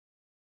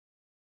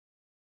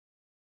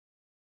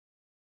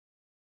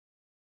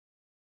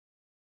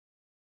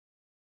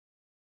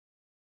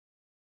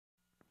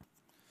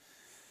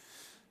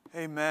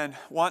Amen.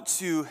 Want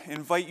to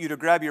invite you to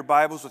grab your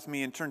Bibles with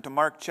me and turn to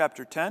Mark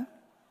chapter 10.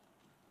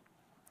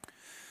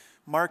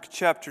 Mark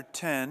chapter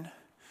 10.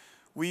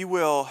 We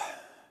will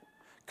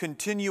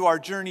continue our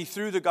journey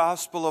through the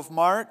Gospel of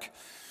Mark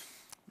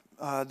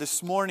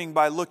this morning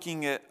by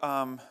looking at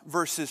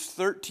verses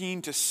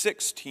 13 to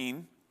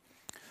 16.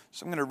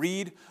 So I'm going to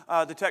read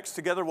the text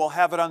together. We'll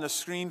have it on the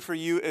screen for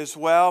you as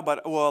well,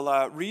 but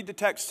we'll read the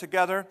text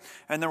together,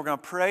 and then we're going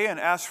to pray and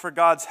ask for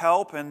God's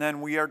help, and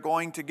then we are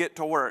going to get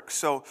to work.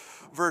 So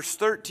verse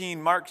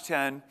 13, Mark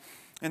 10,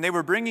 and they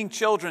were bringing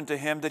children to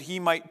him that he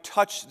might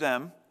touch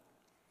them,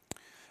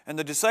 and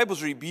the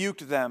disciples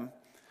rebuked them.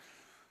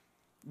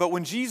 But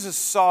when Jesus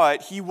saw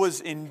it, he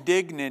was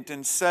indignant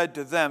and said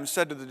to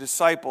the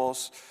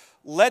disciples,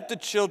 "Let the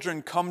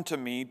children come to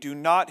me, do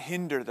not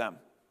hinder them.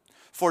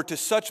 For to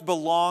such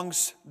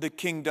belongs the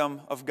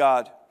kingdom of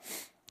God.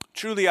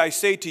 Truly I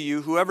say to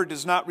you, whoever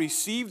does not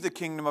receive the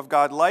kingdom of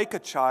God like a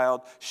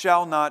child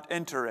shall not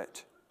enter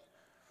it."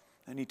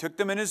 And he took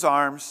them in his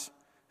arms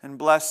and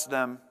blessed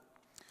them,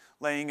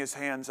 laying his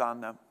hands on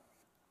them.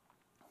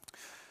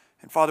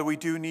 And Father, we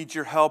do need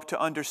your help to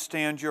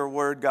understand your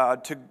word,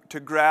 God, to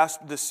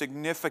grasp the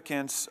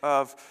significance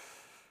of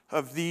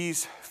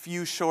these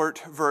few short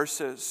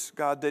verses,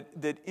 God,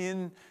 that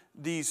in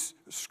these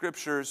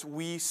scriptures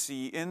we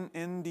see,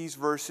 in these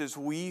verses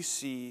we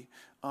see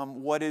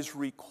what is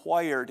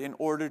required in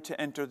order to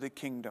enter the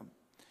kingdom.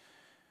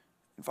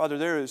 And Father,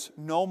 there is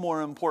no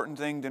more important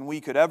thing than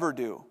we could ever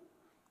do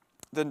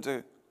than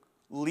to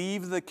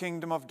leave the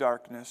kingdom of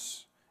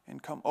darkness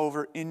and come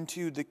over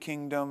into the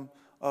kingdom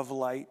of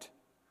light.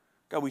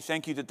 God, we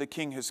thank you that the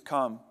King has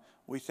come.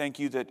 We thank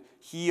you that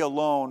he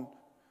alone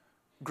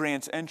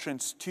grants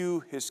entrance to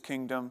his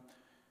kingdom.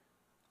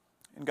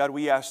 And God,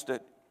 we ask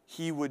that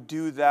he would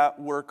do that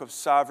work of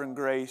sovereign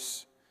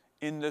grace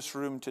in this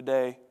room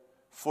today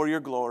for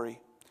your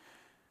glory.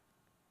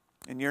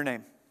 In your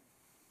name,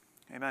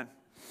 amen.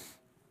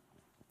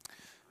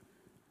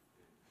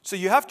 So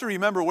you have to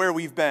remember where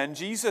we've been.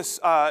 Jesus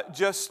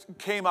just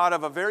came out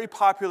of a very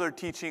popular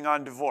teaching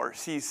on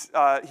divorce. He's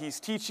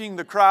teaching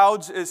the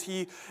crowds as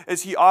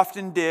he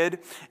often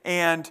did,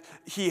 and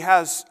he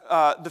has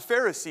the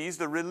Pharisees,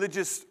 the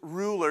religious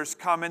rulers,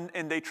 come in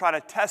and they try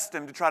to test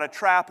him, to try to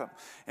trap him.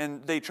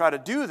 And they try to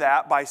do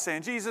that by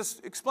saying, "Jesus,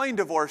 explain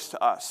divorce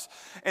to us."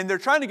 And they're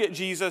trying to get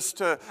Jesus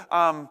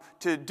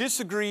to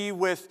disagree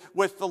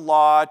with the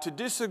law, to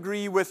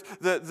disagree with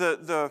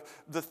the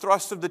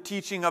thrust of the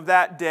teaching of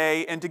that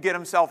day, and to get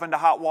himself into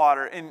hot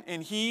water.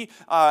 And he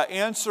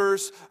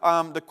answers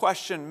the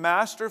question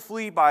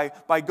masterfully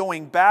by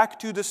going back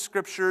to the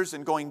scriptures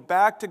and going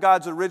back to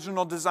God's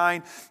original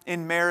design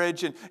in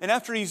marriage. And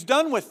after he's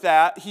done with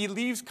that, he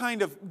leaves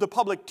kind of the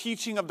public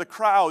teaching of the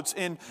crowds.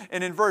 And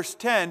in verse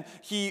 10,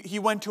 he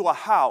went to a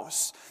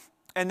house.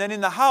 And then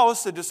in the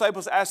house, the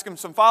disciples ask him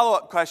some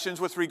follow-up questions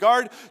with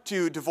regard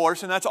to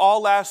divorce, and that's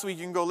all last week.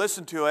 You can go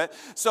listen to it.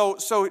 So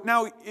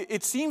now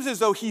it seems as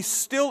though he's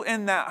still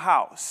in that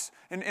house.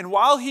 And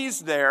while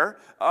he's there,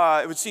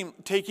 it would seem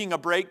taking a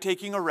break,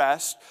 taking a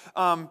rest,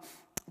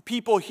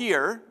 people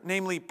here,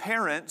 namely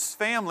parents,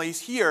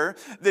 families, hear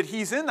that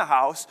he's in the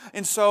house.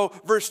 And so,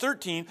 verse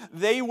 13,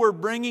 they were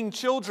bringing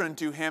children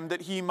to him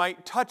that he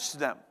might touch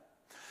them.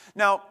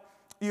 Now,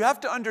 you have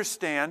to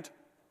understand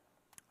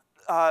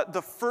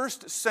the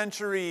first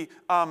century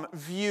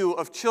view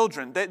of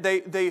children.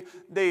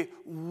 They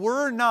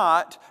were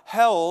not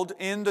held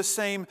in the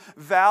same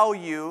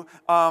value,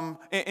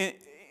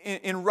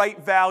 in right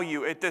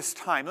value at this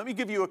time. Let me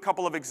give you a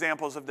couple of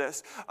examples of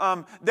this.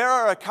 There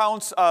are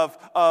accounts of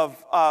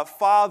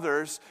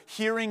fathers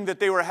hearing that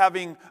they were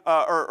having,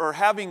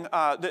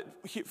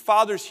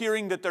 fathers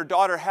hearing that their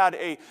daughter had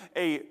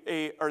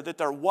or that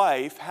their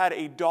wife had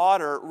a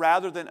daughter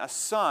rather than a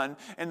son,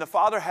 and the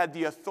father had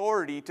the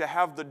authority to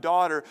have the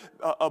daughter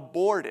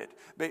aborted,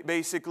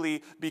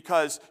 basically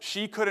because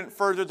she couldn't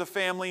further the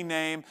family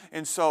name,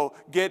 and so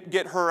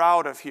get her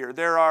out of here.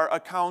 There are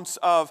accounts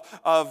of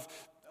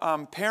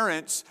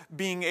parents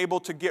being able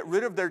to get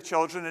rid of their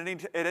children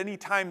at any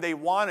time they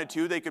wanted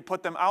to. They could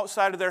put them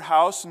outside of their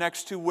house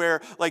next to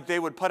where, like, they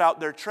would put out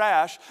their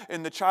trash,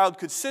 and the child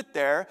could sit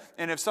there,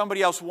 and if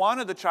somebody else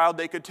wanted the child,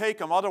 they could take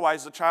them.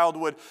 Otherwise, the child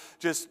would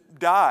just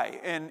die,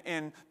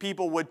 and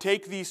people would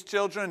take these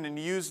children and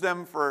use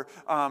them for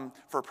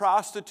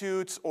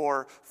prostitutes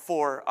or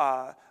for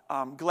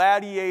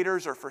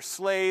gladiators or for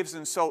slaves.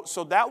 And so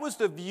that was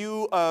the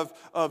view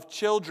of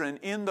children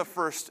in the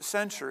first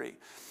century.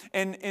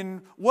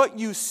 And what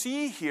you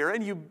see here,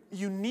 and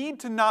you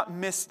need to not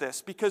miss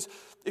this, because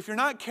if you're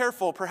not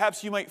careful,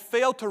 perhaps you might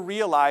fail to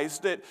realize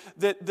that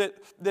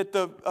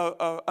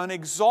an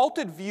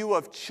exalted view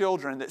of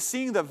children, that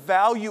seeing the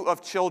value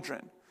of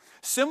children,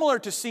 Similar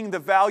to seeing the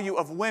value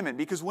of women,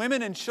 because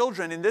women and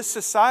children in this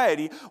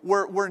society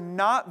were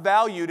not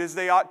valued as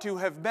they ought to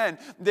have been.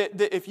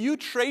 That if you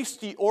trace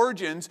the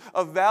origins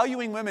of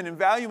valuing women and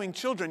valuing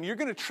children, you're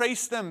going to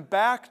trace them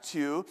back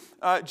to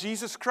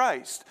Jesus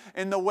Christ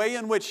and the way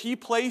in which he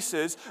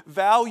places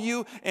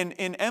value and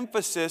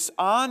emphasis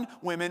on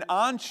women,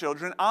 on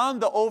children, on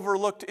the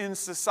overlooked in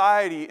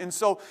society. And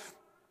so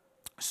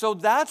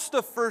that's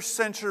the first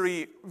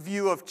century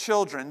view of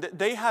children.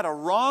 They had a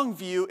wrong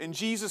view, and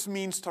Jesus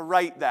means to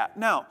right that.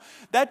 Now,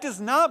 that does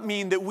not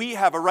mean that we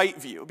have a right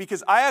view,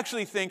 because I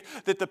actually think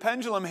that the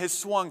pendulum has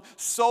swung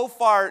so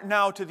far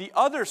now to the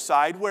other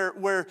side,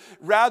 where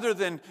rather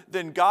than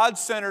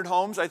God-centered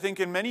homes, I think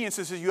in many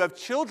instances you have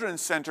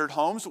children-centered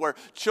homes where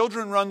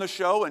children run the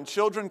show and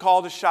children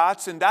call the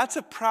shots, and that's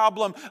a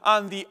problem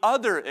on the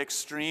other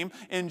extreme.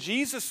 And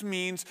Jesus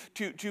means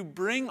to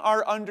bring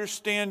our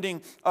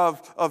understanding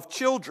of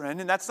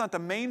children, and that's not the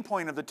main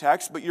point of the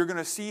text, but you're going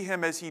to see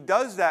him as he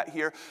does that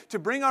here, to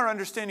bring our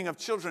understanding of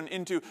children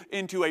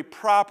into a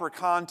proper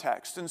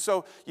context. And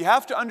so you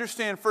have to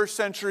understand first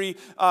century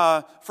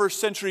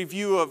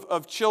view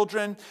of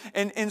children.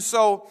 And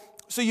so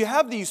you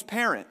have these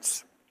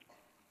parents.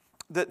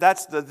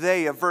 That's the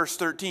they of verse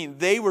 13.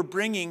 They were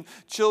bringing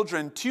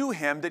children to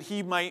him that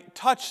he might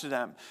touch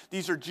them.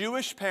 These are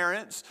Jewish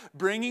parents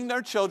bringing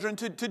their children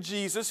to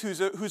Jesus,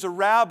 who's a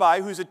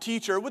rabbi, who's a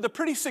teacher with a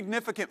pretty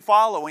significant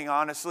following,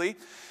 honestly.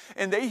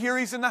 And they hear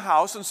he's in the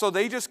house, and so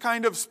they just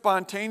kind of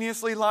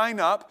spontaneously line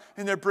up,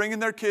 and they're bringing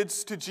their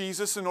kids to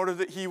Jesus in order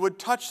that he would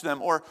touch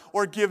them or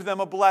give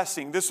them a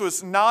blessing. This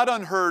was not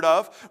unheard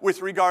of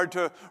with regard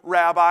to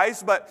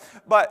rabbis,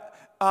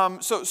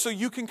 So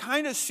you can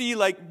kind of see,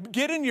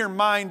 get in your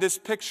mind this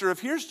picture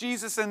of here's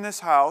Jesus in this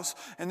house,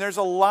 and there's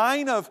a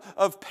line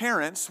of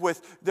parents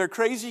with their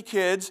crazy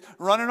kids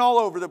running all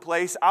over the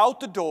place, out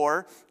the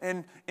door,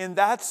 and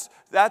that's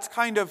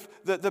kind of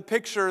the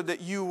picture that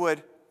you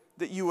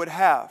would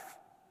have.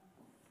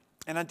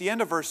 And at the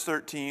end of verse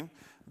 13,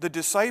 the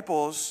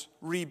disciples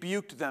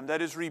rebuked them,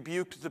 that is,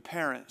 rebuked the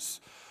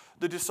parents.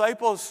 The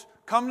disciples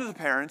come to the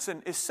parents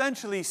and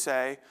essentially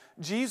say,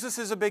 Jesus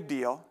is a big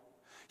deal.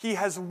 He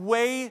has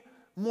way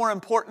more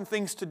important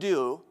things to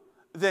do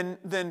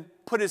than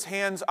put his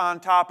hands on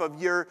top of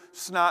your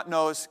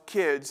snot-nosed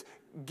kids.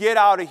 Get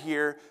out of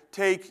here.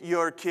 Take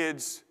your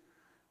kids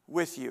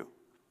with you.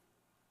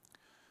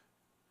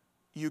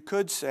 You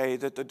could say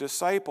that the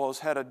disciples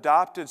had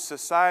adopted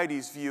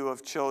society's view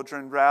of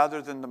children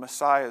rather than the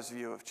Messiah's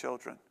view of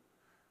children.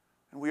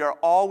 And we are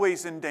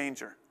always in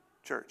danger,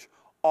 church.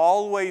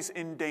 Always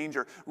in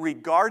danger,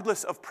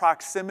 regardless of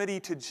proximity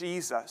to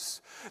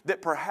Jesus,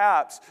 that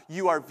perhaps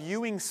you are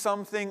viewing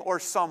something or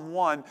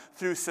someone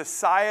through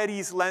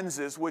society's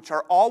lenses, which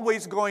are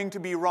always going to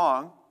be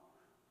wrong,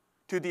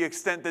 to the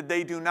extent that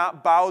they do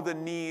not bow the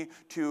knee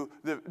to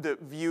the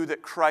view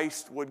that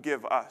Christ would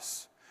give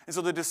us. And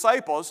so the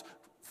disciples,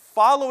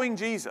 following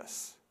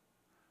Jesus,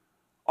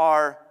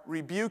 are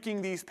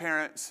rebuking these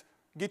parents.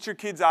 Get your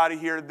kids out of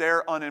here,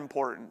 they're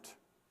unimportant.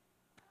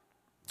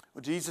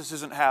 Well, Jesus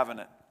isn't having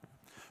it.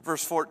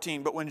 Verse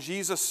 14, but when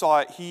Jesus saw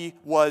it, he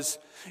was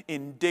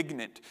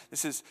indignant.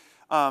 This is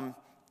a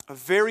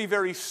very,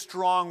 very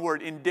strong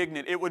word,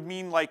 indignant. It would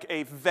mean like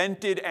a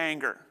vented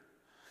anger.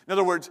 In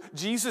other words,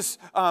 Jesus,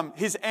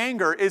 his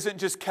anger isn't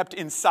just kept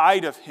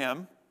inside of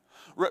him.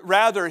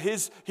 Rather,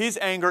 his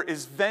anger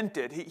is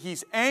vented.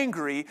 He's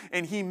angry,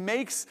 and he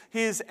makes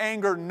his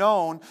anger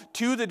known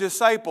to the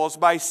disciples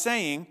by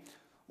saying,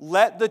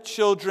 let the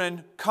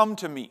children come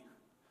to me.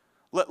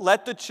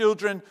 Let the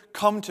children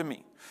come to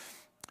me.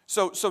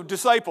 So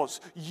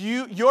disciples,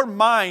 your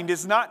mind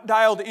is not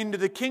dialed into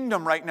the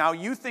kingdom right now.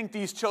 You think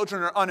these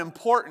children are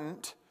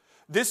unimportant.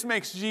 This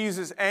makes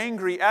Jesus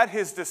angry at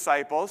his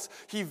disciples.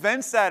 He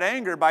vents that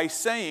anger by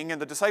saying,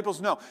 and the disciples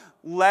know,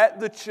 let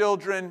the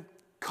children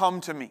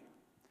come to me.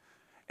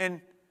 And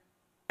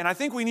I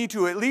think we need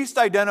to at least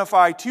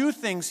identify two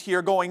things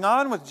here going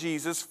on with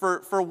Jesus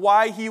for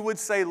why he would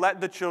say, let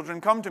the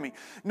children come to me.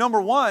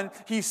 Number one,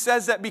 he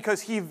says that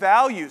because he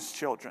values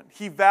children.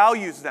 He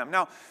values them.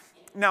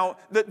 Now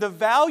the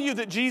value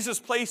that Jesus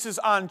places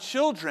on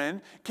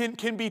children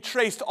can be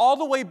traced all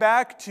the way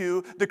back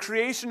to the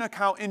creation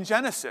account in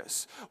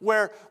Genesis,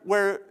 where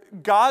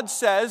God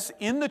says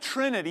in the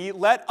Trinity,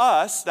 let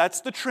us,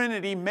 that's the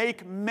Trinity,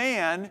 make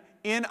man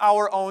in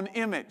our own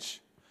image.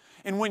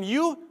 And when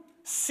you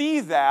see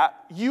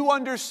that, you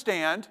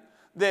understand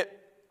that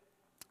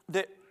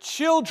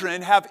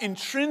children have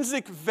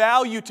intrinsic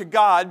value to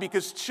God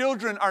because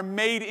children are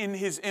made in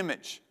his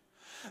image.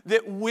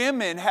 That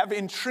women have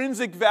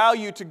intrinsic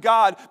value to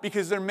God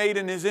because they're made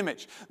in his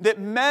image. That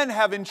men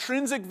have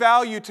intrinsic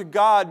value to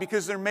God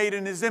because they're made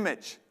in his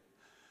image.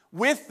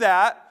 With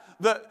that,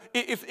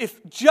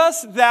 if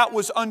just that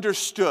was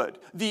understood,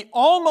 the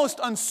almost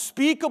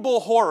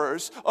unspeakable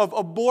horrors of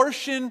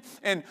abortion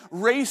and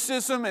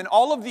racism and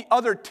all of the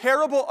other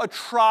terrible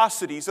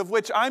atrocities, of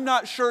which I'm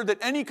not sure that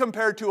any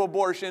compared to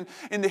abortion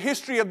in the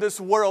history of this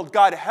world,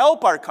 God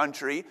help our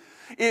country,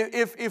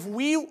 If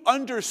we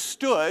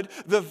understood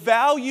the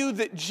value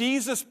that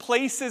Jesus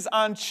places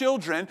on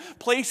children,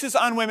 places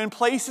on women,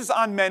 places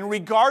on men,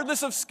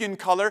 regardless of skin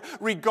color,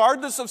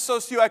 regardless of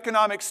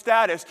socioeconomic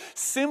status,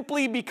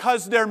 simply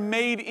because they're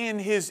made in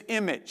His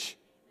image.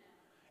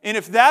 And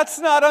if that's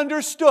not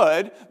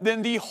understood,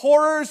 then the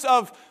horrors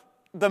of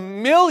the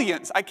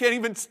millions, I can't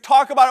even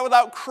talk about it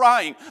without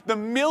crying, the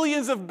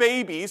millions of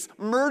babies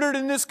murdered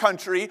in this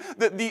country,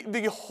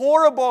 the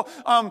horrible,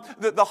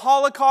 the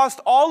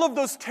Holocaust, all of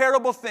those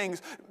terrible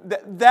things,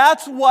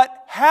 that's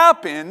what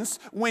happens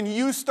when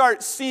you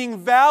start seeing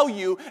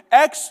value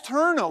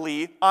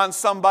externally on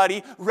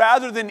somebody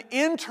rather than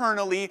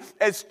internally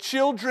as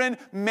children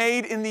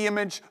made in the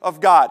image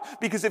of God.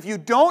 Because if you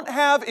don't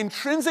have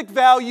intrinsic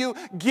value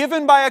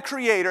given by a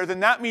creator, then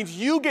that means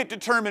you get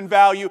determined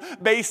value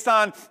based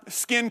on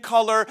skin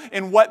color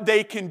and what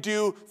they can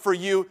do for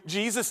you.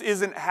 Jesus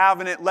isn't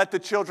having it. Let the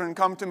children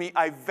come to me.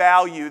 I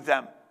value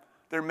them.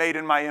 They're made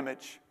in my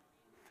image.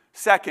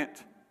 Second,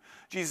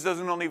 Jesus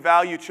doesn't only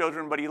value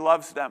children, but He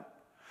loves them.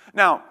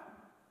 Now,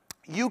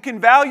 you can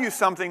value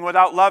something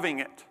without loving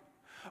it.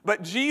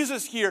 But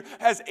Jesus here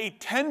has a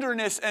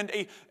tenderness and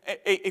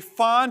a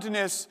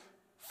fondness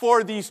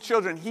for these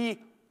children.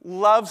 He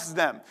loves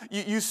them.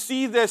 You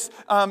see this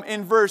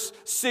in verse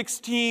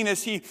 16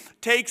 as He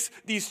takes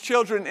these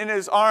children in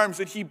His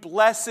arms and He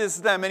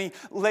blesses them and He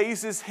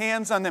lays His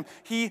hands on them.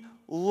 He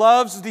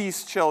loves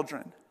these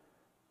children.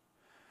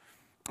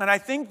 And I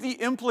think the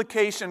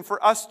implication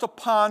for us to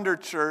ponder,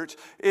 church,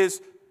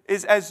 is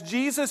as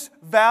Jesus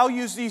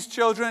values these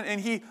children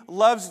and He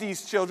loves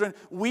these children,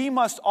 we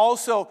must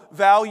also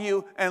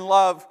value and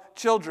love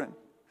children.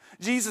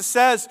 Jesus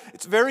says,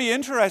 it's very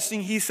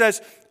interesting, He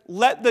says,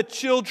 let the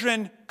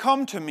children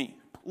come to me.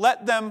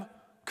 Let them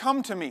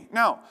come to me.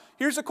 Now,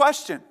 here's a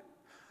question.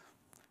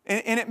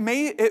 And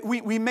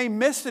we may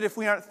miss it if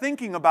we aren't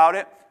thinking about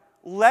it.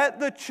 Let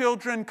the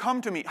children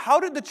come to me. How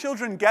did the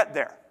children get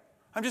there?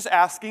 I'm just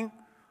asking.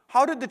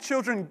 How did the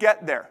children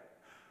get there?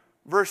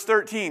 Verse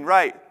 13,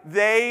 right.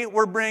 They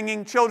were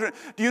bringing children.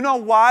 Do you know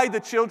why the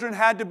children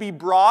had to be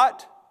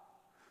brought?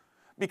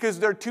 Because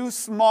they're too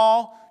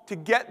small to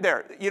get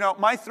there. You know,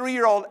 my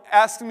 3-year-old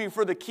asked me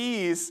for the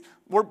keys.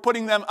 We're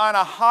putting them on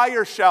a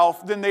higher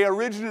shelf than they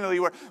originally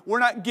were. We're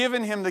not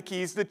giving him the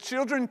keys. The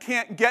children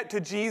can't get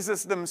to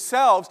Jesus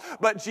themselves,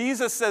 but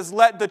Jesus says,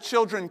 let the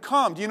children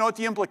come. Do you know what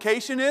the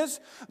implication is?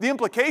 The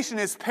implication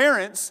is,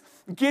 parents,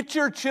 get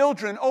your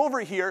children over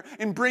here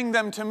and bring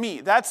them to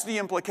me. That's the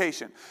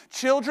implication.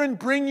 Children,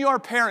 bring your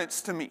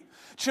parents to me.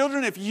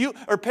 Children, if you,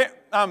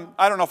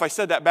 I don't know if I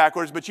said that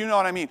backwards, but you know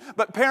what I mean.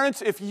 But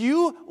parents, if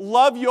you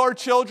love your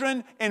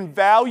children and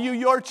value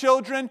your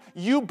children,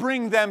 you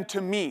bring them to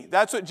me.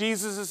 That's what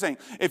Jesus is saying.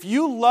 If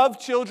you love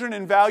children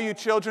and value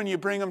children, you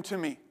bring them to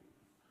me.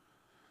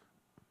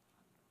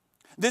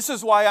 This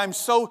is why I'm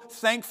so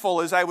thankful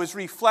as I was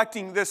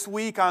reflecting this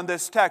week on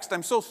this text.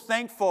 I'm so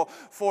thankful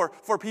for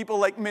people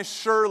like Miss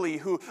Shirley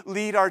who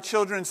lead our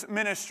children's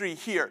ministry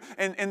here,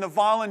 and the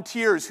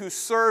volunteers who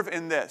serve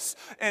in this,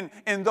 and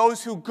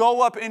those who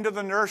go up into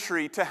the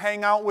nursery to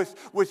hang out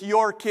with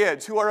your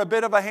kids, who are a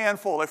bit of a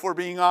handful if we're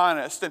being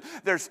honest. And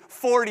there's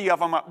 40 of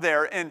them up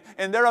there, and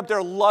they're up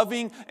there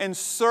loving and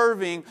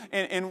serving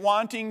and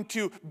wanting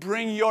to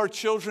bring your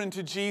children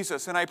to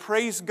Jesus. And I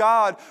praise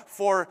God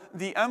for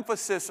the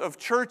emphasis of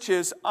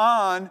churches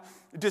on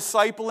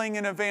discipling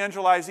and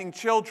evangelizing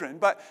children.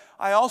 But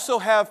I also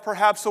have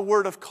perhaps a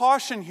word of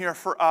caution here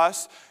for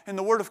us, and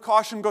the word of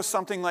caution goes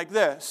something like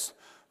this.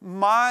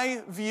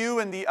 My view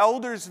and the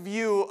elders'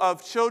 view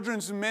of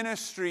children's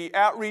ministry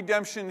at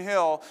Redemption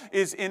Hill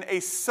is in a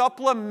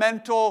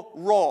supplemental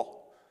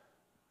role.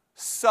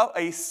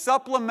 A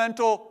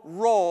supplemental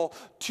role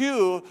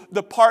to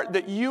the part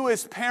that you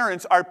as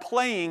parents are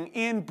playing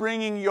in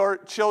bringing your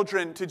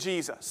children to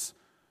Jesus.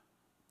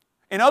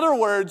 In other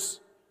words,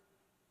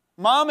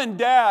 mom and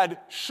dad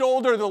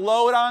shoulder the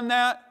load on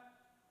that,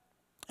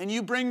 and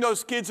you bring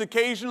those kids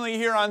occasionally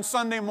here on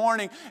Sunday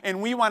morning,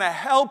 and we want to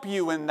help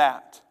you in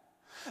that.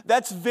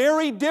 That's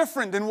very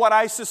different than what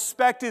I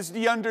suspect is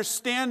the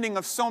understanding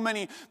of so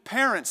many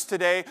parents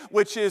today,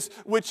 which is,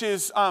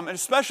 and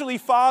especially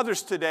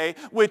fathers today,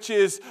 which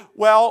is,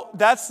 well,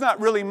 that's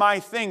not really my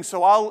thing,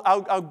 so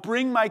I'll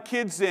bring my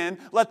kids in,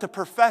 let the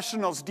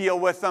professionals deal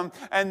with them,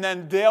 and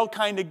then they'll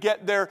kind of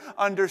get their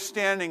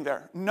understanding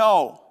there.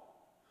 No.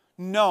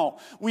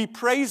 We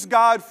praise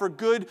God for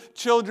good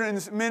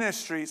children's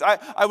ministries.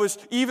 I was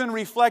even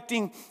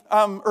reflecting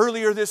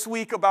earlier this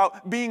week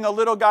about being a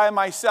little guy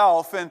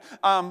myself and,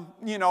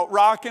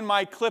 rocking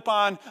my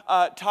clip-on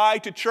tie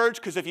to church,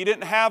 because if you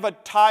didn't have a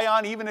tie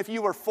on, even if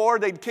you were 4,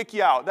 they'd kick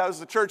you out. That was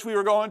the church we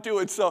were going to,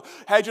 and so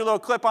had your little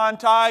clip-on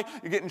tie.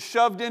 You're getting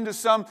shoved into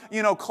some,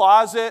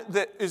 closet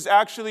that is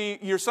actually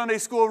your Sunday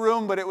school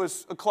room, but it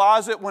was a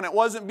closet when it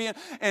wasn't being,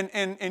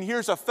 and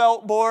here's a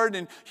felt board,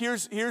 and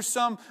here's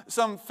some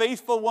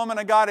faithful woman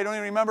of God, I don't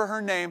even remember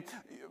her name,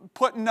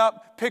 putting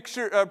up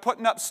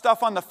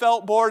stuff on the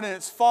felt board, and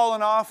it's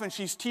fallen off, and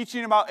she's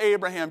teaching about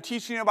Abraham,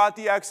 teaching about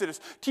the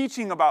Exodus,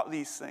 teaching about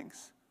these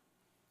things.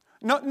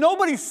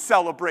 Nobody's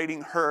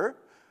celebrating her.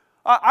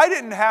 I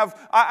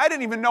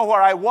didn't even know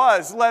where I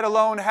was, let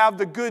alone have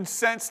the good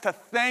sense to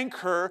thank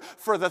her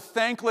for the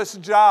thankless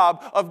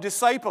job of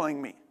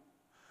discipling me.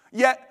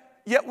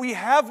 Yet we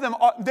have them,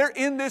 they're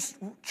in this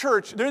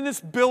church, they're in this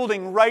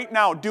building right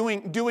now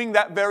doing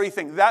that very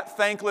thing, that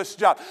thankless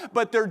job.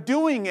 But they're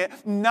doing it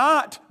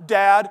not,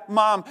 Dad,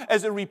 Mom,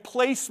 as a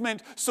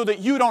replacement so that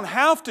you don't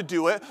have to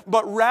do it,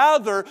 but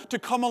rather to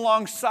come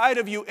alongside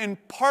of you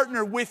and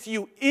partner with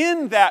you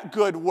in that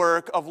good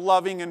work of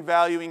loving and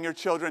valuing your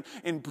children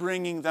and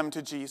bringing them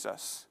to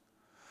Jesus.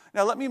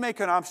 Now let me make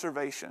an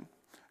observation.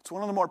 It's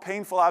one of the more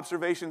painful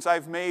observations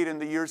I've made in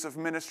the years of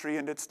ministry,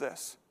 and it's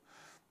this.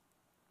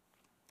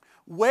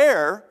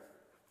 Where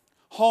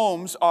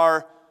homes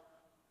are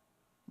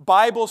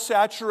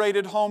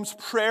Bible-saturated homes,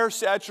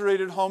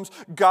 prayer-saturated homes,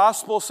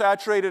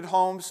 gospel-saturated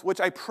homes, which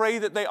I pray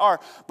that they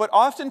are, but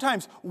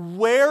oftentimes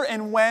where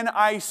and when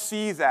I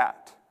see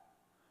that,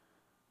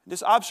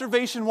 this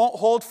observation won't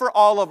hold for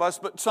all of us,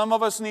 but some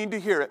of us need to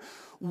hear it.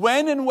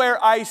 When and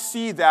where I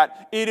see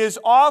that, it is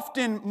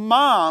often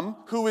Mom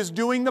who is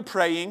doing the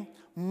praying,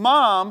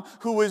 Mom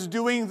who is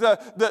doing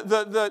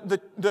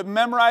the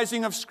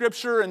memorizing of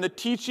Scripture and the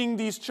teaching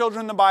these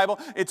children the Bible.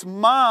 It's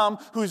Mom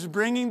who's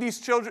bringing these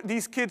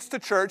kids to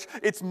church.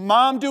 It's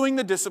Mom doing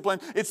the discipline.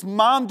 It's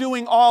Mom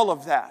doing all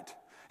of that.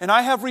 And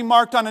I have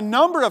remarked on a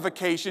number of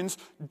occasions,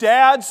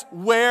 dads,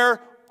 where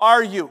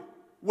are you?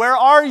 Where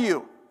are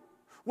you?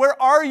 Where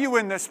are you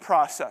in this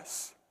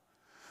process?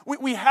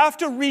 We have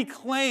to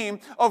reclaim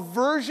a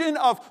version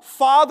of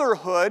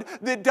fatherhood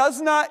that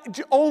does not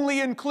only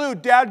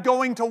include Dad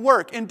going to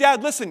work. And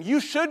Dad, listen, you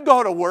should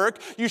go to work.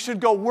 You should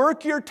go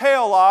work your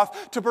tail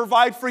off to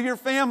provide for your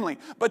family.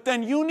 But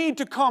then you need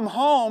to come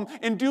home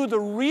and do the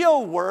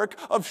real work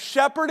of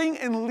shepherding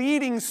and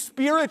leading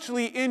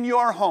spiritually in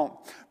your home.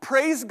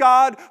 Praise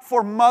God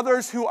for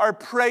mothers who are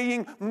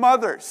praying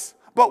mothers.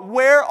 But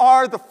where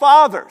are the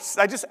fathers?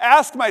 I just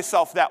asked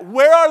myself that.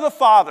 Where are the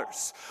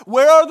fathers?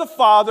 Where are the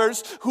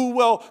fathers who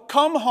will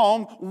come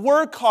home,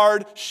 work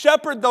hard,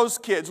 shepherd those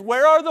kids?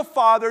 Where are the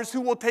fathers who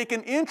will take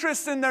an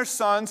interest in their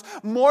sons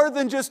more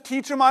than just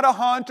teach them how to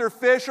hunt or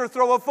fish or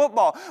throw a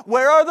football?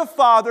 Where are the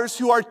fathers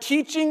who are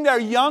teaching their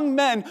young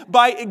men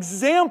by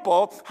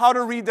example how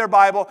to read their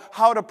Bible,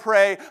 how to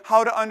pray,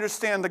 how to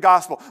understand the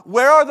gospel?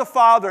 Where are the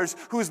fathers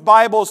whose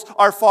Bibles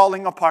are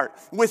falling apart?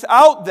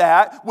 Without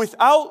that,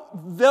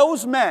 without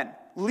those men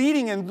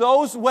leading in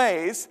those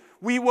ways,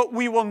 we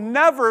will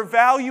never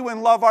value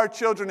and love our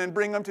children and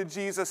bring them to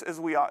Jesus as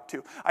we ought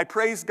to. I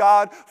praise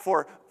God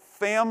for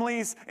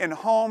families and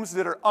homes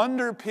that are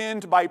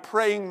underpinned by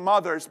praying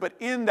mothers, but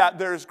in that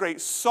there is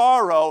great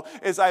sorrow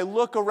as I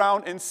look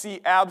around and see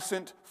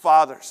absent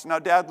fathers. Now,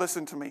 Dad,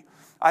 listen to me.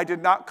 I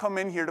did not come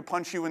in here to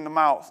punch you in the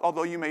mouth,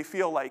 although you may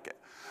feel like it.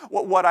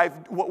 What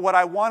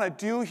I want to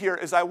do here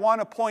is I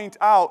want to point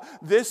out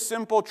this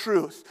simple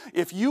truth.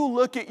 If you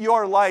look at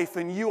your life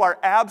and you are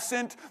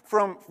absent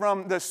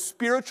from the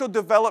spiritual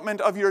development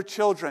of your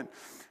children,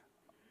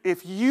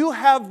 if you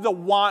have the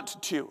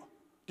want to,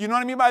 do you know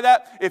what I mean by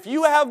that? If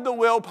you have the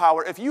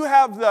willpower, if you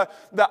have the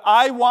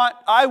I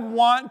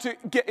want to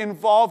get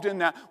involved in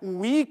that,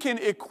 we can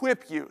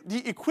equip you.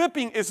 The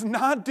equipping is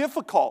not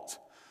difficult.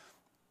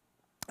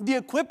 The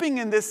equipping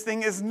in this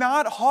thing is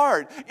not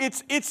hard.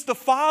 It's the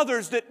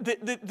fathers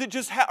that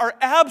just are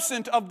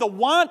absent of the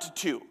want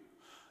to,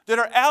 that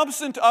are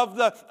absent of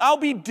the, I'll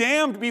be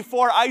damned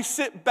before I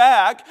sit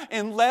back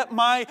and let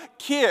my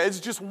kids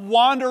just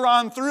wander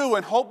on through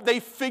and hope they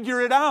figure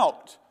it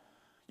out.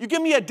 You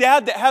give me a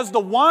dad that has the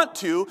want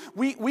to,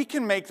 we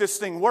can make this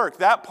thing work.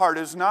 That part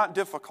is not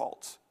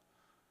difficult.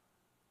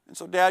 And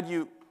so, Dad,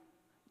 you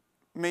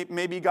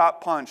maybe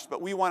got punched,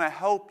 but we want to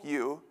help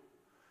you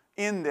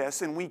in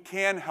this, and we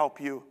can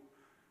help you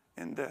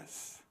in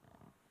this.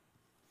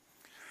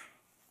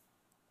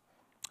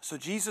 So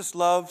Jesus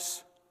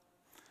loves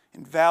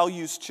and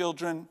values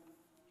children.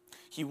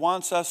 He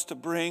wants us to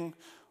bring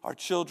our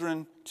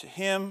children to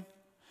Him.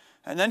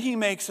 And then He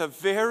makes a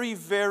very,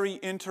 very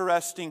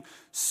interesting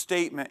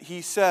statement.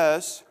 He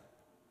says,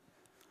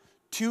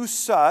 to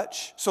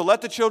such, so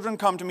let the children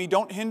come to me,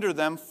 don't hinder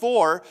them,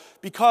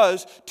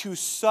 because to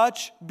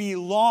such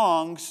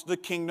belongs the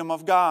kingdom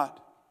of God.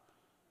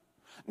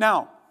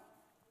 Now,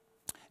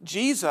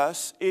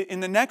 Jesus, in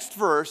the next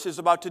verse, is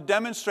about to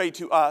demonstrate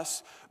to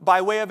us, by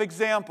way of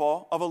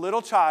example of a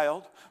little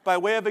child, by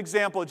way of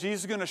example,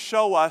 Jesus is going to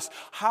show us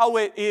how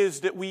it is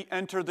that we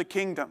enter the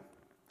kingdom.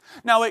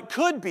 Now, it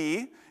could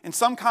be, and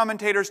some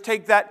commentators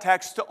take that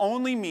text to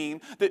only mean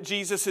that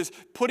Jesus is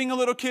putting a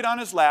little kid on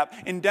his lap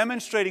and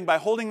demonstrating by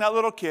holding that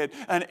little kid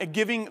and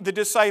giving the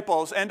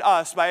disciples and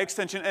us, by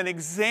extension, an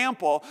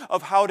example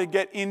of how to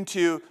get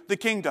into the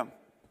kingdom.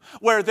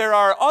 Where there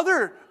are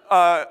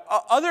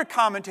other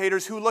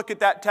commentators who look at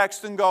that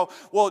text and go,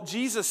 well,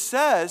 Jesus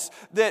says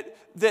that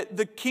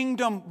the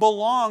kingdom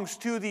belongs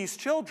to these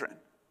children.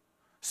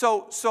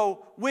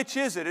 So which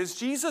is it? Is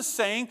Jesus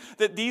saying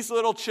that these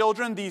little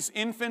children, these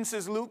infants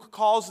as Luke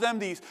calls them,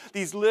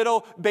 these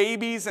little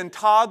babies and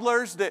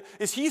toddlers,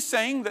 is he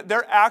saying that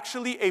they're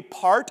actually a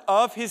part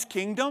of his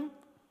kingdom?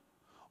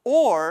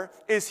 Or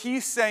is he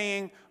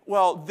saying,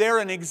 well, they're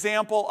an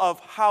example of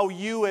how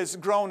you as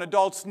grown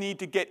adults need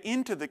to get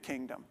into the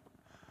kingdom?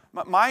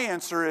 My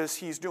answer is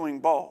he's doing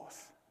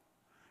both.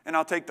 And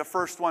I'll take the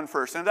first one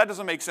first. And if that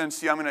doesn't make sense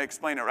to you, I'm going to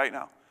explain it right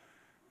now.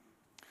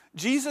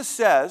 Jesus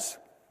says,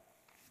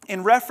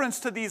 in reference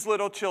to these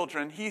little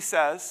children, he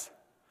says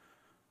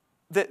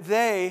that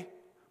they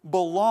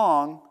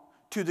belong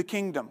to the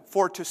kingdom.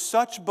 For to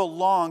such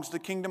belongs the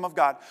kingdom of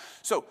God.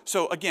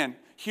 So again,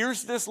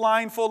 here's this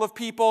line full of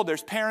people.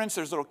 There's parents,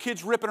 there's little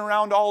kids ripping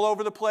around all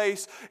over the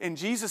place. And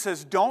Jesus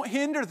says, don't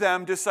hinder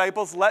them,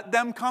 disciples. Let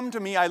them come to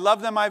me. I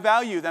love them. I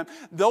value them.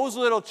 Those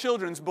little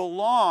children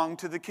belong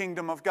to the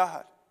kingdom of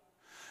God.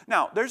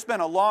 Now, there's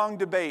been a long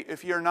debate,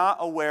 if you're not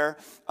aware,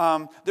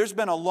 there's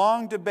been a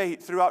long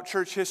debate throughout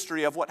church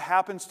history of what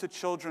happens to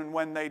children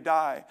when they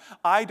die.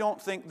 I don't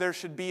think there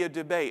should be a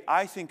debate.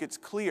 I think it's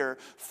clear,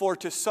 for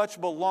to such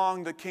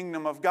belong the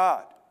kingdom of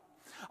God.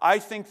 I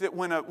think that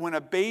when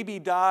a baby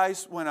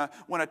dies, when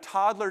a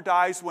toddler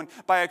dies,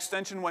 by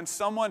extension, when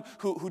someone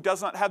who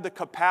does not have the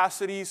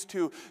capacities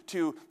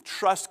to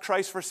trust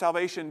Christ for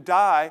salvation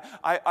die,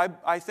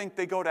 I think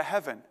they go to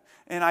heaven.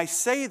 And I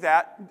say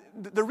that,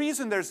 the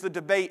reason there's the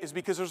debate is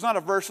because there's not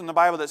a verse in the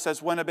Bible that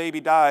says when a baby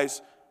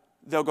dies,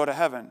 they'll go to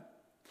heaven.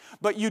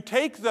 But you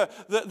take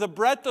the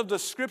breadth of the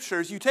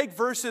Scriptures, you take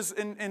verses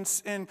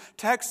in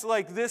texts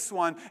like this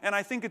one, and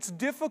I think it's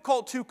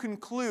difficult to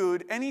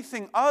conclude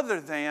anything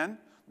other than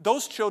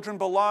those children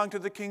belong to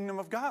the kingdom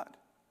of God.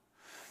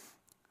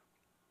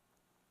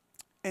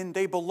 And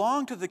they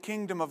belong to the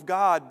kingdom of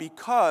God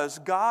because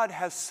God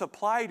has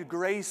supplied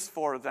grace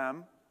for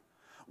them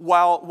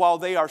while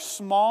they are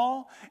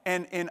small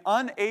and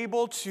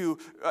unable to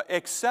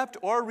accept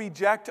or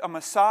reject a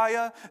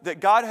Messiah,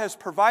 that God has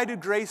provided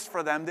grace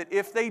for them, that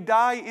if they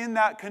die in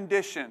that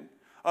condition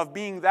of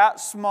being that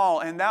small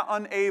and that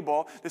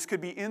unable, this could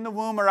be in the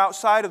womb or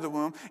outside of the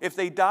womb, if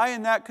they die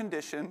in that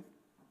condition,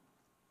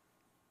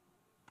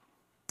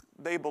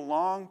 they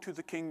belong to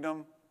the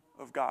kingdom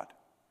of God.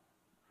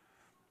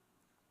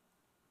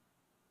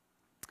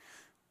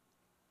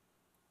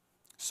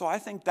 So I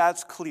think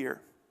that's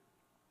clear.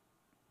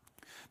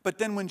 But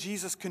then when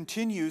Jesus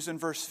continues in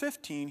verse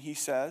 15, he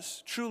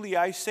says, truly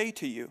I say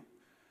to you.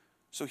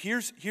 So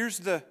here's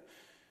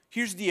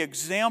the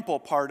example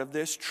part of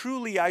this.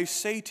 Truly I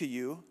say to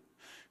you,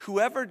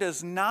 whoever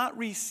does not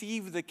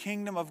receive the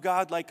kingdom of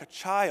God like a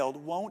child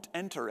won't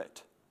enter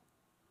it.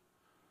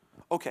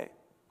 Okay.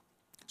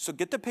 So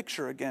get the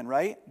picture again,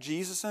 right?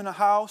 Jesus in a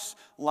house,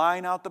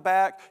 lying out the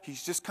back.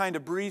 He's just kind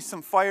of breathed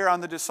some fire on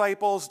the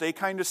disciples. They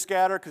kind of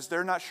scatter because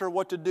they're not sure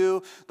what to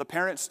do. The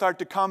parents start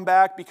to come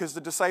back because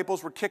the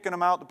disciples were kicking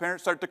them out. The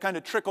parents start to kind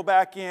of trickle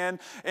back in.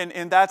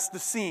 And that's the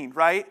scene,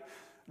 right?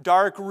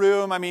 Dark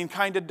room,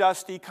 kind of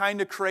dusty,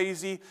 kind of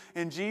crazy.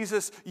 And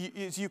Jesus,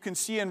 as you can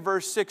see in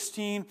verse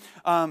 16,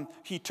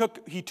 he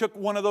took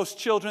one of those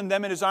children,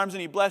 them in his arms,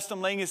 and he blessed them,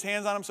 laying his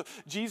hands on them. So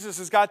Jesus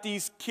has got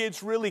these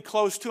kids really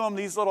close to him,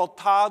 these little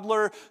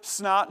toddler,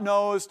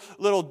 snot-nosed,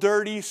 little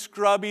dirty,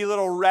 scrubby,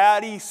 little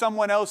ratty,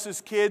 someone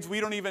else's kids.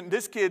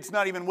 This kid's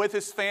not even with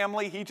his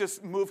family. He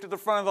just moved to the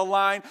front of the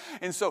line.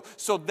 And so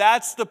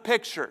that's the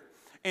picture.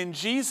 And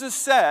Jesus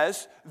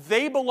says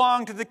they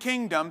belong to the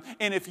kingdom,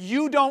 and if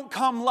you don't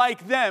come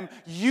like them,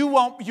 you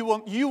won't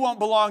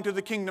belong to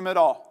the kingdom at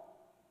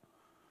all.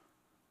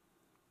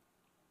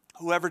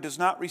 Whoever does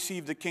not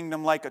receive the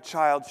kingdom like a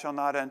child shall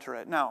not enter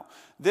it. Now,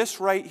 this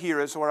right here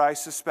is where I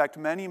suspect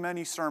many,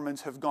 many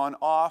sermons have gone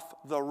off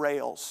the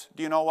rails.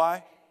 Do you know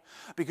why?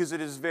 Because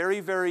it is very,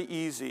 very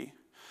easy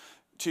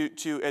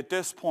to at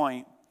this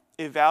point,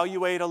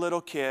 evaluate a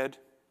little kid,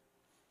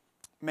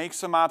 make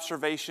some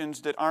observations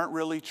that aren't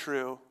really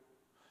true,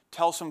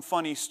 tell some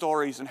funny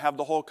stories, and have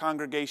the whole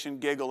congregation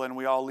giggle, and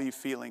we all leave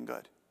feeling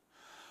good.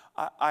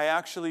 I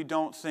actually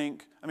don't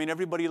think,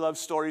 everybody loves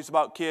stories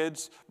about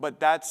kids,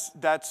 but that's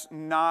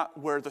not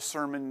where the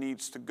sermon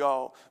needs to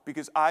go.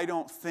 Because I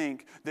don't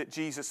think that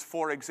Jesus,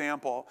 for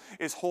example,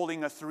 is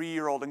holding a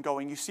 3-year-old and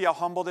going, you see how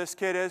humble this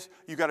kid is?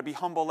 You got to be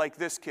humble like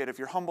this kid. If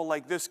you're humble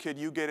like this kid,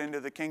 you get into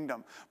the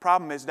kingdom.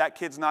 Problem is that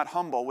kid's not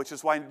humble, which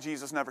is why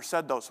Jesus never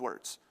said those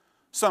words.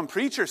 Some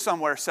preacher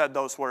somewhere said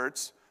those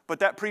words, but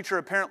that preacher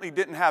apparently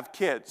didn't have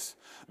kids,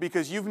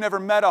 because you've never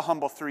met a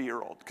humble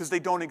 3-year-old, because they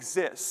don't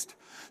exist.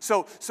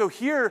 So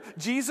here,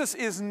 Jesus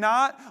is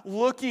not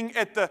looking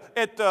at the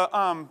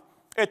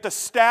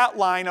stat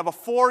line of a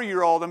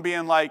 4-year-old and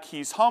being like,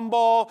 he's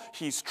humble,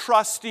 he's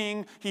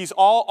trusting, he's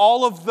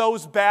all of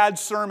those bad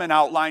sermon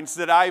outlines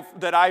that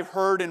I've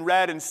heard and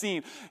read and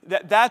seen.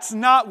 That's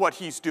not what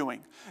he's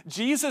doing.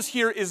 Jesus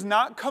here is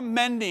not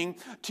commending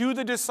to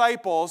the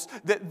disciples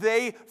that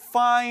they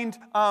find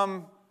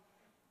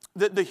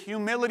the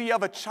humility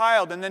of a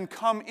child and then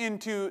come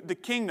into the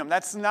kingdom.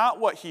 That's not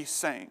what he's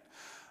saying.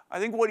 I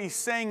think what he's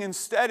saying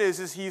instead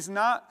is he's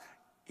not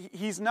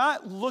he's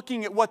not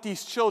looking at what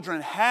these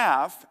children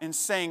have and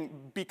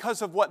saying,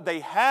 because of what they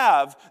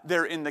have,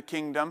 they're in the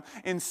kingdom.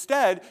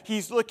 Instead,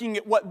 he's looking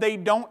at what they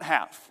don't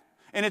have.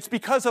 And it's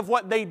because of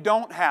what they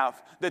don't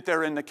have that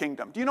they're in the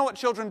kingdom. Do you know what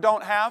children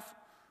don't have?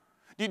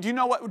 Do you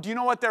know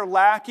what they're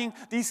lacking?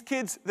 These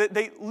kids,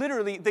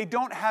 they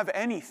don't have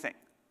anything.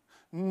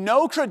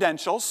 No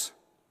credentials,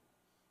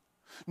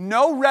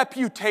 no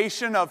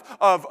reputation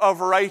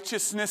of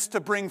righteousness to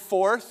bring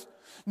forth,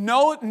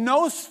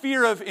 no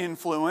sphere of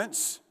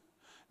influence,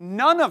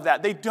 none of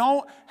that. They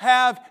don't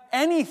have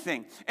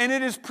anything. And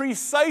it is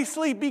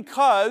precisely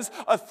because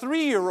a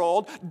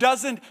 3-year-old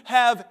doesn't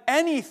have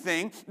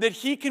anything that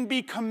he can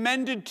be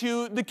commended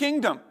to the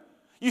kingdom.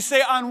 You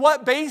say, on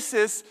what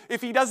basis,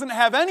 if he doesn't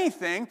have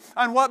anything,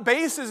 on what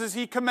basis is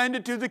he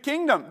commended to the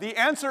kingdom? The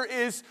answer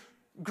is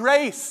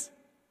grace.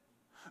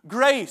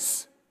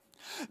 Grace.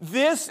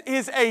 This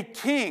is a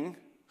king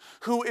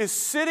who is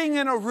sitting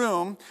in a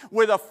room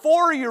with a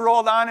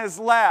 4-year-old on his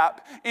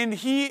lap, and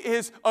he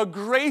is a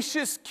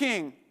gracious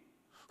king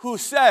who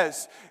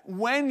says,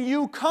 when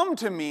you come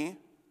to me,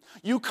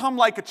 you come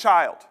like a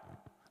child.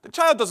 The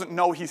child doesn't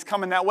know he's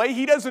coming that way.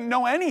 He doesn't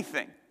know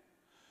anything.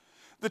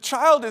 The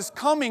child is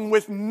coming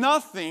with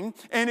nothing,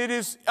 and it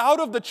is out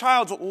of the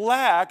child's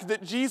lack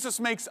that Jesus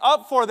makes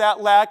up for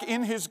that lack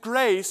in his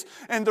grace.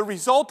 And the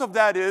result of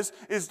that is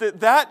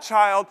that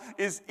child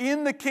is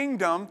in the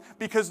kingdom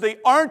because they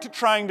aren't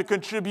trying to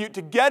contribute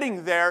to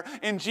getting there.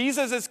 And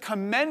Jesus is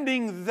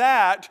commending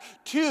that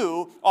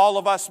to all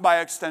of us by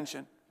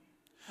extension.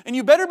 And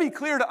you better be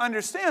clear to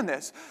understand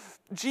this.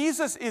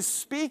 Jesus is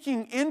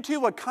speaking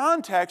into a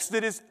context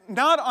that is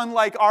not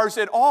unlike ours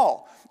at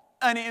all.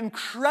 An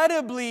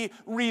incredibly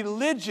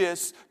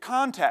religious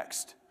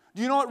context.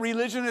 Do you know what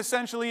religion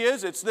essentially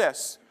is? It's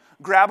this.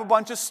 Grab a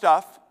bunch of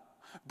stuff,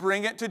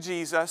 bring it to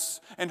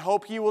Jesus, and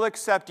hope he will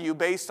accept you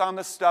based on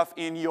the stuff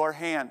in your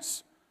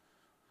hands.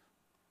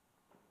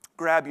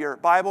 Grab your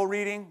Bible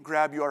reading,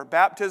 grab your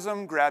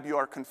baptism, grab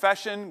your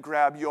confession,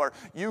 grab your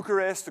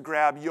Eucharist,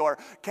 grab your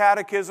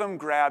catechism,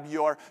 grab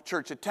your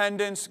church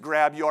attendance,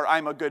 grab your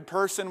I'm a good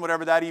person,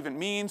 whatever that even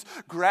means.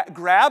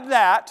 Grab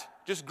that,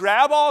 just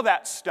grab all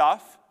that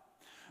stuff.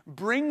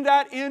 Bring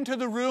that into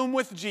the room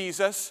with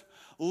Jesus,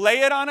 lay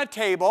it on a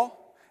table,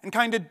 and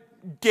kind of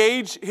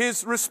gauge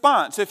his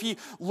response. If he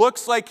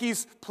looks like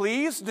he's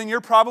pleased, then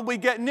you're probably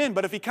getting in.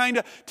 But if he kind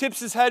of tips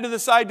his head to the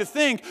side to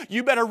think,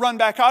 you better run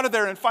back out of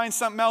there and find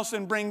something else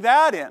and bring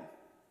that in.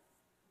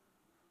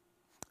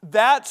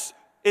 That's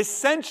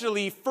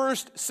essentially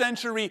first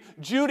century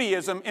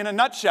Judaism in a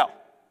nutshell.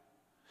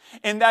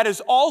 And that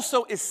is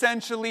also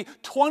essentially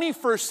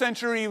 21st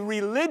century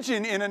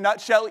religion in a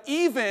nutshell,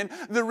 even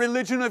the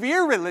religion of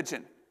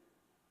irreligion.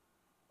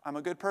 I'm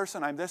a good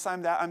person, I'm this,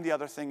 I'm that, I'm the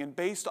other thing. And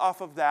based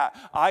off of that,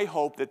 I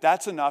hope that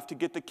that's enough to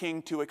get the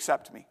king to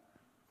accept me.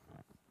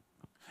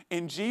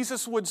 And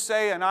Jesus would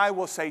say, and I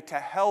will say, to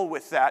hell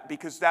with that,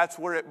 because that's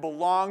where it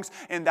belongs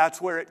and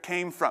that's where it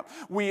came from.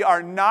 We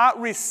are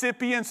not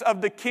recipients of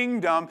the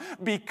kingdom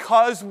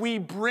because we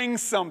bring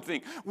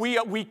something.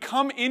 We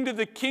come into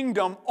the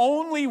kingdom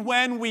only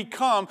when we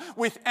come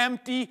with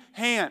empty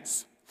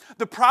hands.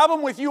 The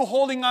problem with you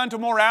holding on to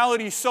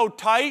morality so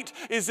tight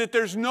is that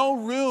there's no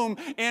room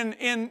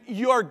in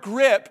your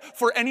grip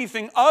for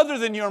anything other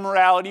than your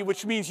morality,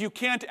 which means you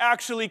can't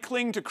actually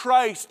cling to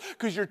Christ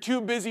because you're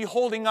too busy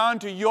holding on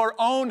to your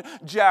own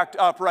jacked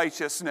up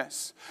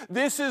righteousness.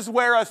 This is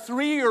where a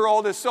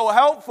 3-year-old is so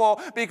helpful,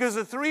 because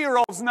the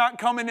 3-year-old's not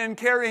coming in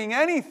carrying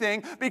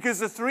anything because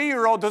the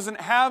 3-year-old doesn't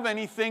have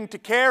anything to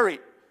carry.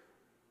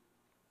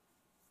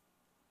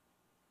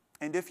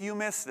 And if you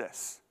miss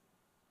this,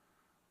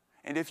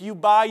 and if you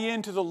buy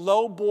into the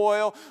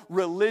low-boil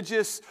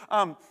religious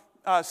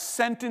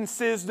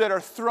sentences that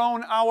are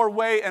thrown our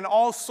way in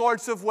all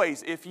sorts of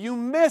ways, if you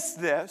miss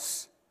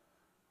this,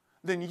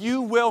 then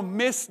you will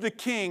miss the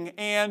king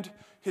and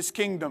his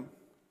kingdom.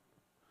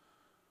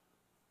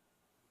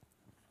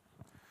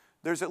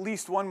 There's at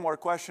least one more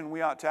question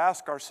we ought to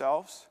ask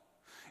ourselves.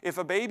 If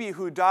a baby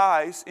who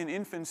dies in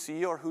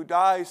infancy or who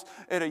dies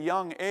at a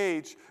young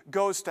age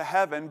goes to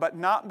heaven, but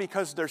not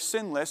because they're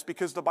sinless,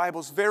 because the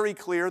Bible's very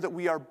clear that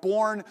we are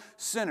born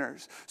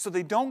sinners. So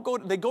they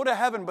go to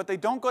heaven, but they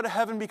don't go to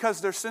heaven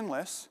because they're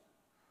sinless.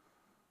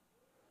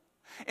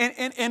 And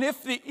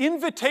if the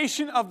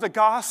invitation of the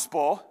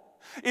gospel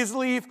is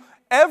leave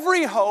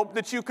every hope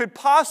that you could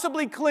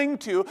possibly cling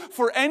to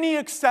for any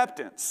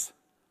acceptance,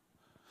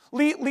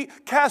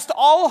 cast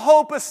all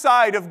hope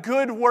aside of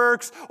good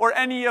works or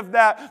any of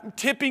that,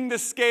 tipping the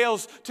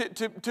scales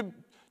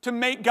to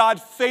make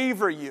God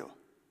favor you.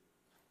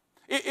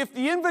 If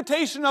the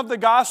invitation of the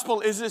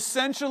gospel is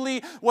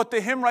essentially what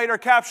the hymn writer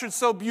captured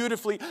so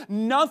beautifully,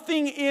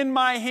 nothing in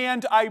my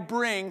hand I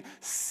bring,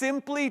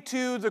 simply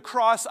to the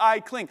cross I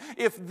cling.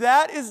 If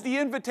that is the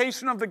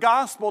invitation of the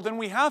gospel, then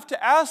we have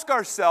to ask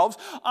ourselves,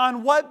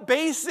 on what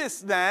basis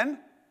then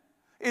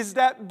is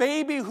that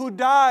baby who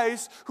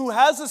dies, who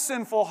has a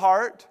sinful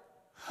heart,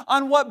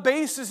 on what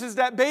basis is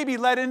that baby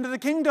led into the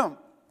kingdom?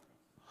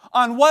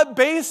 On what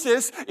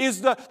basis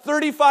is the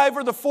 35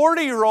 or the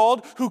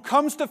 40-year-old who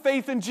comes to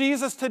faith in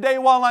Jesus today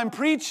while I'm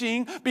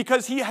preaching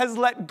because he has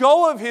let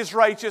go of his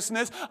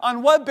righteousness,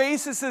 on what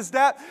basis is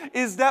that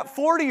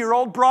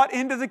 40-year-old brought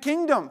into the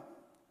kingdom?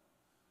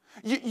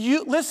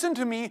 You listen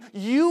to me,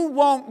 you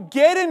won't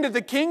get into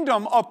the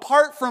kingdom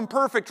apart from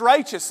perfect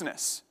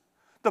righteousness.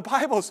 The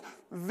Bible's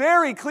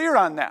very clear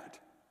on that.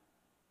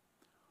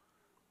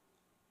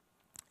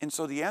 And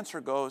so the answer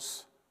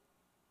goes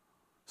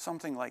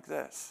something like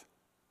this.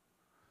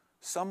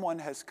 Someone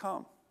has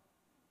come.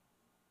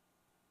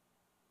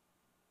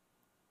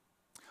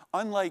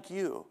 Unlike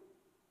you,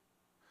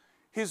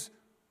 his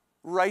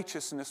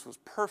righteousness was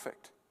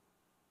perfect.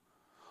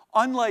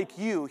 Unlike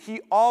you,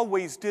 he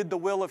always did the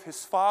will of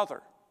his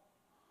Father.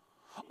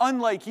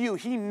 Unlike you,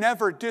 he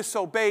never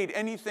disobeyed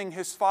anything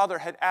his Father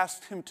had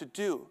asked him to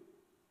do.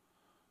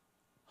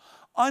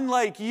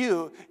 Unlike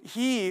you,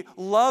 he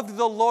loved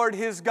the Lord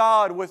his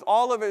God with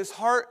all of his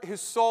heart, his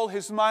soul,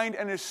 his mind,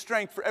 and his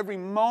strength for every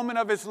moment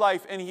of his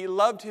life, and he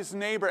loved his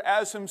neighbor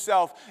as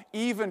himself,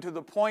 even to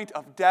the point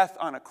of death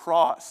on a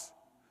cross.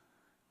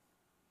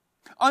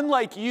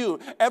 Unlike you,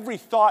 every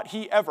thought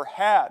he ever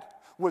had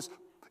was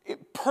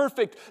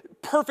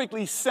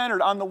perfectly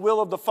centered on the will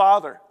of the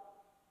Father.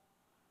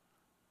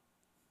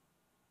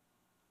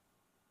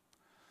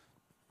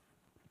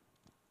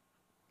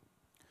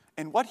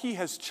 And what he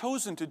has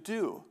chosen to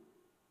do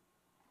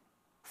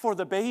for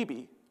the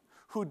baby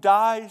who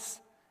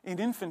dies in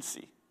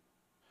infancy,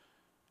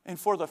 and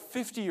for the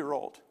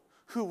 50-year-old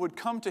who would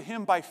come to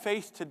him by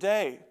faith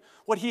today,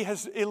 what he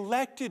has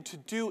elected to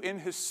do in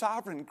his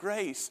sovereign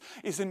grace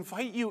is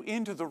invite you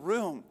into the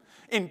room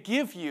and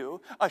give you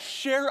a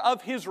share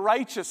of his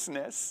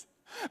righteousness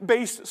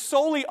based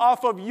solely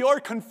off of your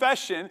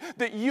confession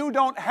that you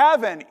don't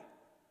have any.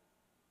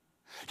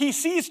 He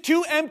sees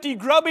two empty,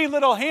 grubby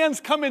little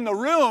hands come in the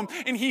room,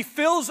 and he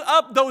fills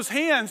up those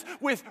hands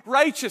with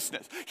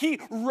righteousness. He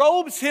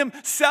robes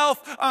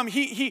himself.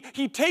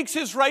 He takes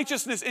his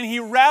righteousness and he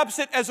wraps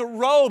it as a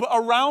robe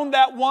around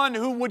that one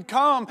who would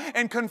come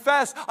and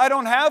confess, I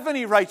don't have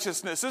any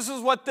righteousness. This is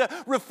what the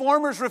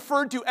reformers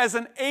referred to as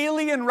an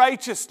alien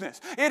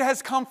righteousness. It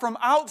has come from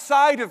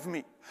outside of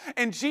me.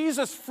 And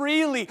Jesus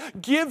freely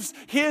gives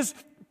his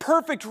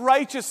perfect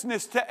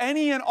righteousness to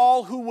any and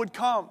all who would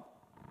come.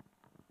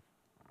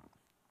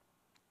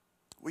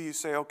 Will you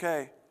say,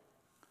 okay,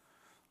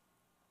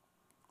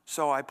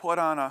 so I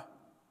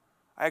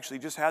actually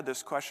just had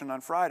this question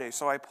on Friday,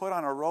 so I put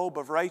on a robe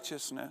of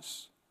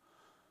righteousness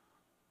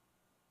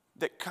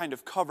that kind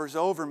of covers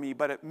over me,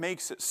 but it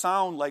makes it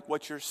sound like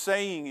what you're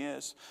saying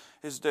is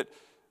that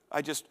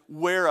I just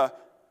wear a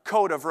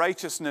coat of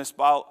righteousness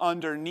while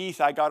underneath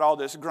I got all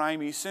this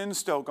grimy sin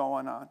still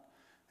going on.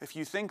 If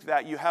you think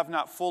that, you have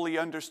not fully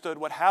understood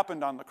what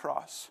happened on the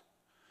cross.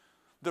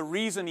 The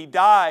reason he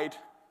died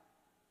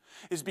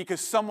is because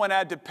someone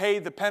had to pay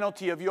the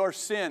penalty of your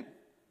sin.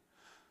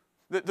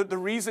 The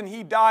reason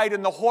he died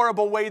in the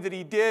horrible way that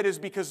he did is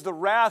because the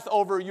wrath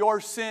over your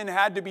sin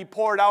had to be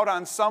poured out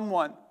on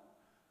someone.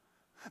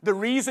 The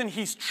reason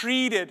he's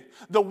treated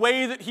the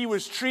way that he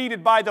was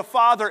treated by the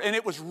Father, and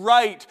it was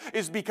right,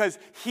 is because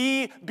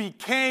he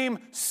became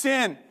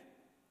sin.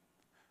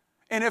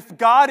 And if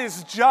God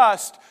is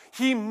just,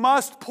 he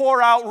must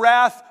pour out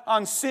wrath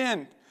on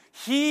sin.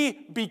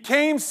 He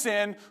became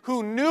sin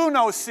who knew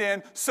no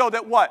sin, so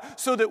that what?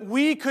 So that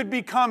we could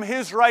become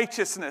his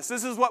righteousness.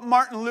 This is what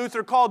Martin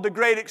Luther called the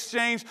Great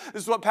Exchange.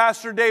 This is what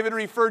Pastor David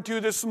referred to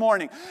this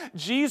morning.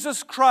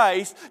 Jesus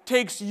Christ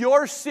takes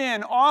your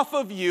sin off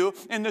of you,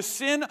 and the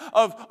sin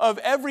of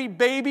every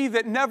baby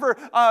that never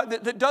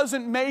that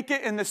doesn't make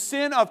it, and the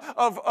sin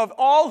of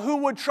all who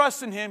would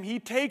trust in him. He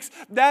takes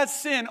that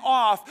sin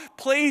off,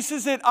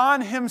 places it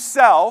on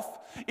himself,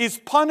 is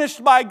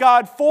punished by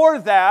God for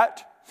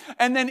that.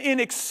 And then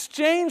in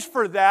exchange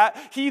for that,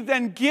 he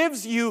then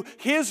gives you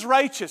his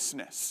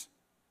righteousness.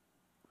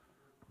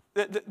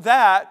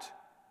 That's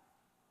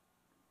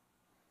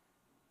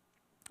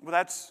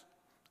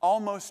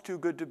almost too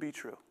good to be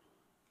true.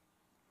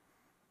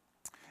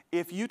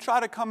 If you try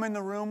to come in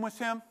the room with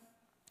him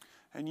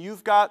and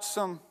you've got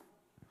some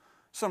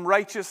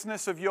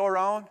righteousness of your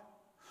own,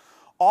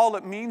 all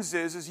it means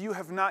is you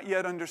have not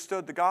yet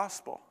understood the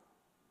gospel.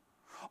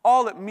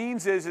 All it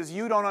means is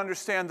you don't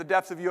understand the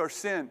depth of your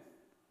sin.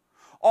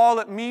 All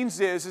it means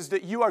is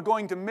that you are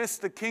going to miss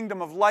the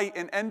kingdom of light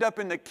and end up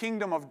in the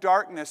kingdom of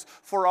darkness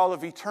for all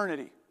of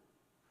eternity.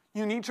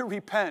 You need to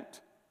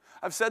repent.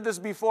 I've said this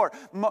before.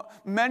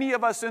 Many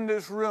of us in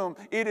this room,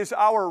 it is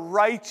our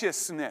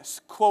righteousness,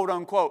 quote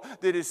unquote,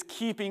 that is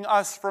keeping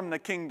us from the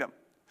kingdom.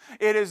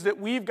 It is that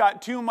we've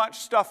got too much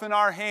stuff in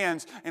our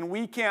hands and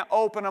we can't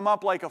open them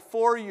up like a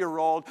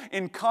 4-year-old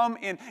and come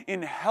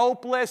in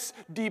helpless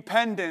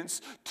dependence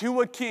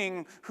to a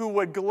king who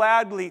would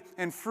gladly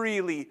and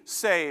freely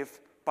save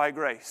by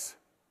grace.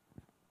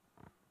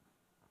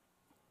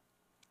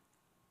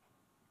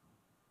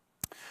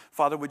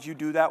 Father, would you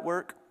do that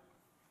work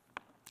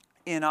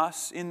in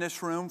us, in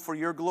this room, for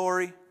your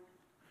glory?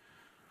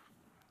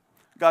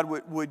 God,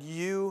 would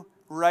you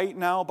right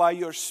now by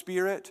your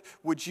Spirit,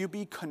 would you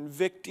be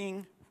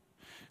convicting,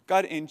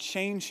 God, and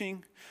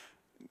changing?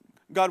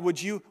 God,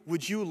 would you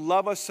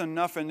love us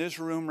enough in this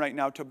room right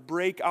now to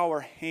break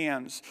our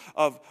hands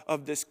of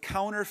this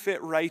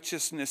counterfeit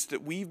righteousness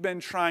that we've been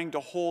trying to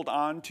hold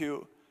on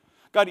to?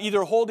 God,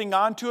 either holding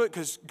on to it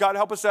because, God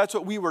help us, that's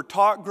what we were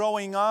taught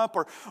growing up,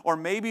 or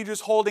maybe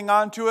just holding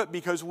on to it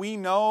because we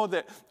know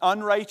that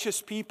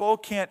unrighteous people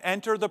can't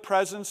enter the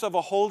presence of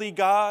a holy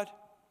God.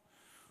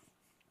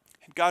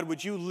 And God,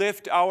 would you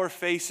lift our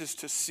faces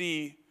to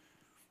see,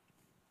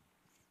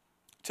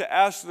 to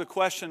ask the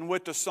question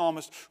with the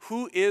psalmist,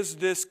 who is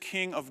this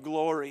King of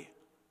glory?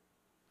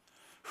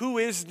 Who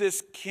is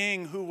this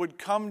King who would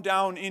come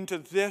down into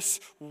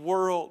this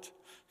world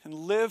and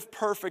live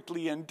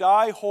perfectly and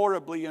die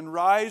horribly and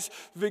rise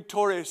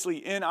victoriously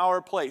in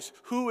our place?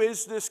 Who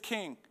is this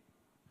King?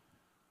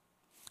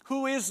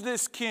 Who is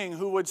this King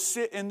who would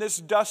sit in this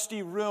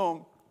dusty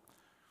room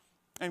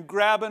and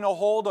grabbing a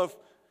hold of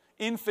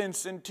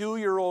infants and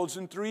 2-year-olds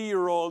and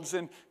 3-year-olds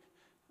and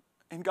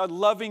God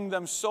loving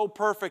them so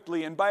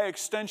perfectly, and by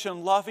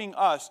extension loving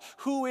us?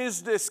 Who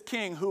is this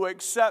King who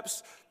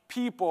accepts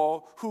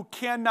people who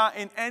cannot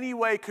in any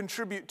way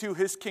contribute to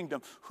his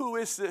kingdom? Who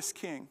is this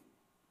King?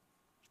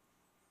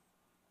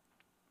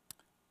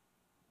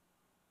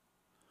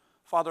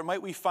 Father,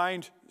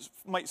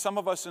 might some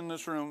of us in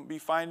this room be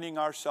finding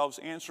ourselves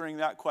answering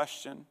that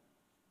question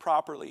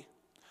properly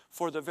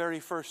for the very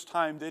first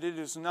time, that it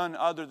is none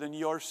other than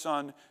your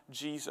Son,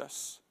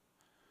 Jesus.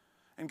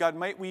 And God,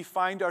 might we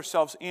find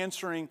ourselves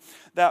answering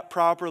that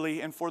properly,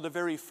 and for the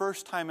very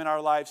first time in our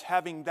lives,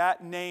 having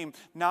that name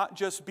not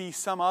just be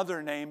some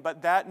other name,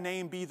 but that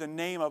name be the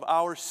name of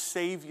our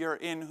Savior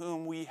in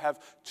whom we have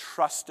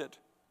trusted.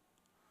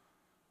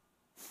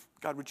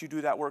 God, would you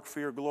do that work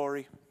for your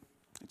glory?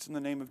 It's in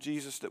the name of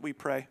Jesus that we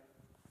pray.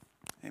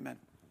 Amen.